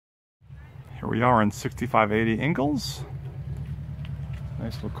Here we are in 6580 Ingalls.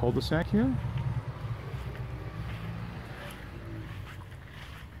 Nice little cul-de-sac here.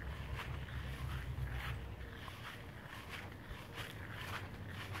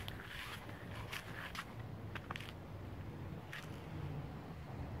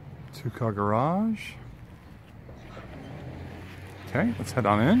 Two-car garage. Okay, let's head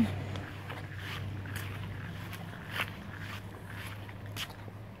on in.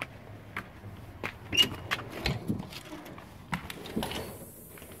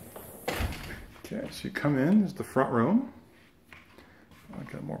 Okay, so you come in, this is the front room. I've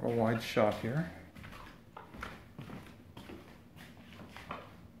got more of a wide shot here.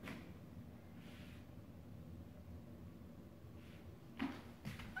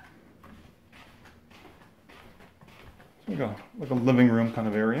 So we got like a living room kind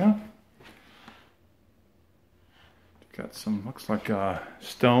of area. Got some, looks like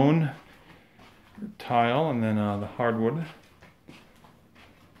stone, tile, and then the hardwood.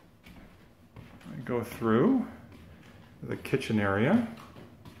 Go through the kitchen area.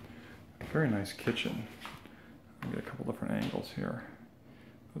 Very nice kitchen. I'll get a couple different angles here.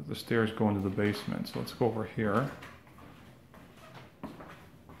 The stairs go into the basement, so let's go over here.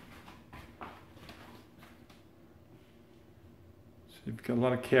 So you've got a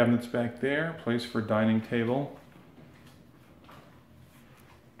lot of cabinets back there, place for a dining table.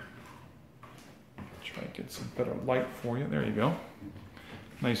 Try to get some better light for you. There you go.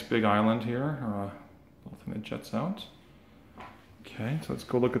 Nice big island here, or a little thing that jets out. Okay, so let's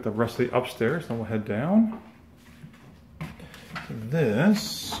go look at the rest of the upstairs, then we'll head down. So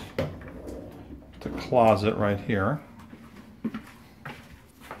this is the closet right here.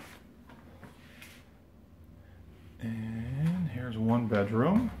 And here's one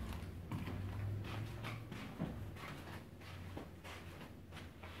bedroom.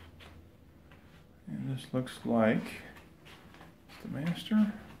 And this looks like the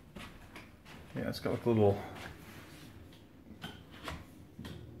master. Yeah, it's got like a little.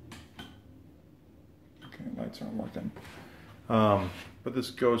 Okay, lights aren't working. But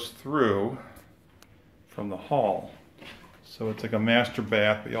this goes through from the hall. So it's like a master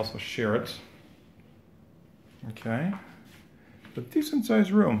bath, but you also share it. Okay. It's a decent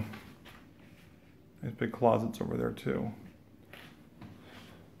sized room. There's big closets over there too.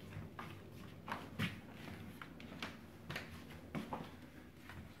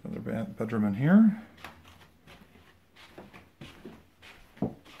 Another bedroom in here.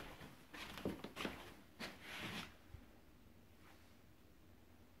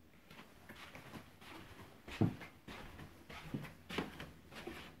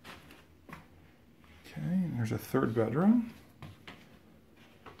 Okay, and there's a third bedroom.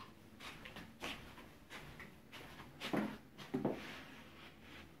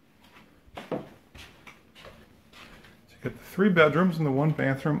 Got the 3 bedrooms and the 1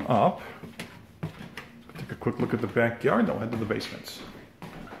 bathroom up. Let's take a quick look at the backyard, then we'll head to the basements.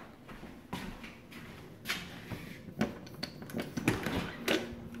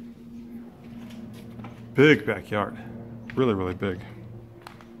 Big backyard. Really, really big.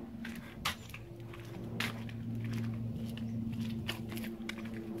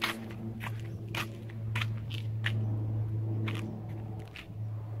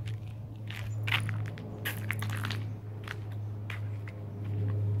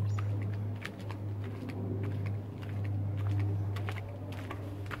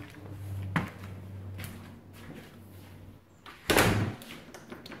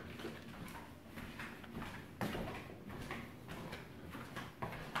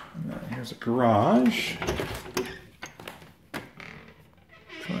 Here's a garage.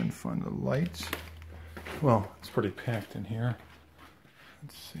 Try and find the lights. Well, it's pretty packed in here.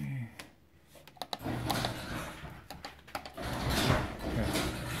 Let's see. Okay.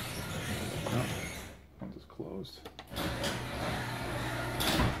 Oh, one just closed.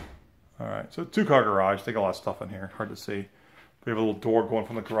 Alright, so 2-car garage. They got a lot of stuff in here. Hard to see. We have a little door going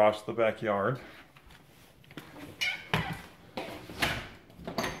from the garage to the backyard.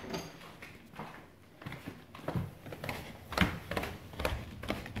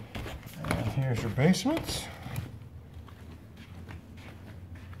 Here's your basement.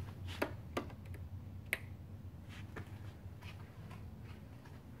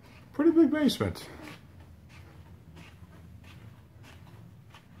 Pretty big basement.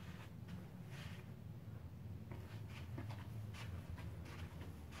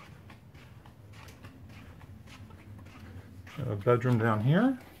 A bedroom down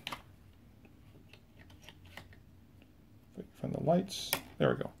here. Find the lights.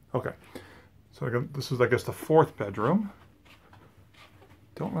 There we go. Okay. So this is, I guess, the 4th bedroom.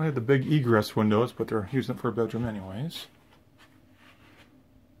 Don't really have the big egress windows, but they're using it for a bedroom anyways.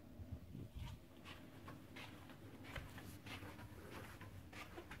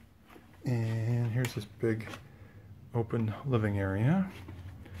 And here's this big open living area.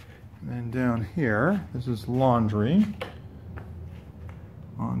 And then down here, this is laundry.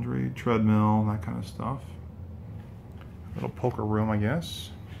 Laundry, treadmill, that kind of stuff. Little poker room, I guess.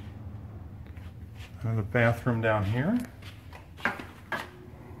 Another bathroom down here.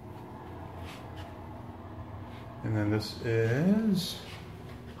 And then this is,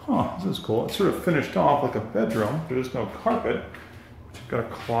 this is cool. It's sort of finished off like a bedroom. There's no carpet. You've got a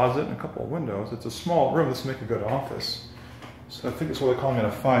closet and a couple of windows. It's a small room. This would make a good office. So I think it's what they're calling it, a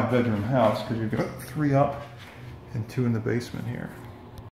 5-bedroom house, because you've got 3 up and 2 in the basement here.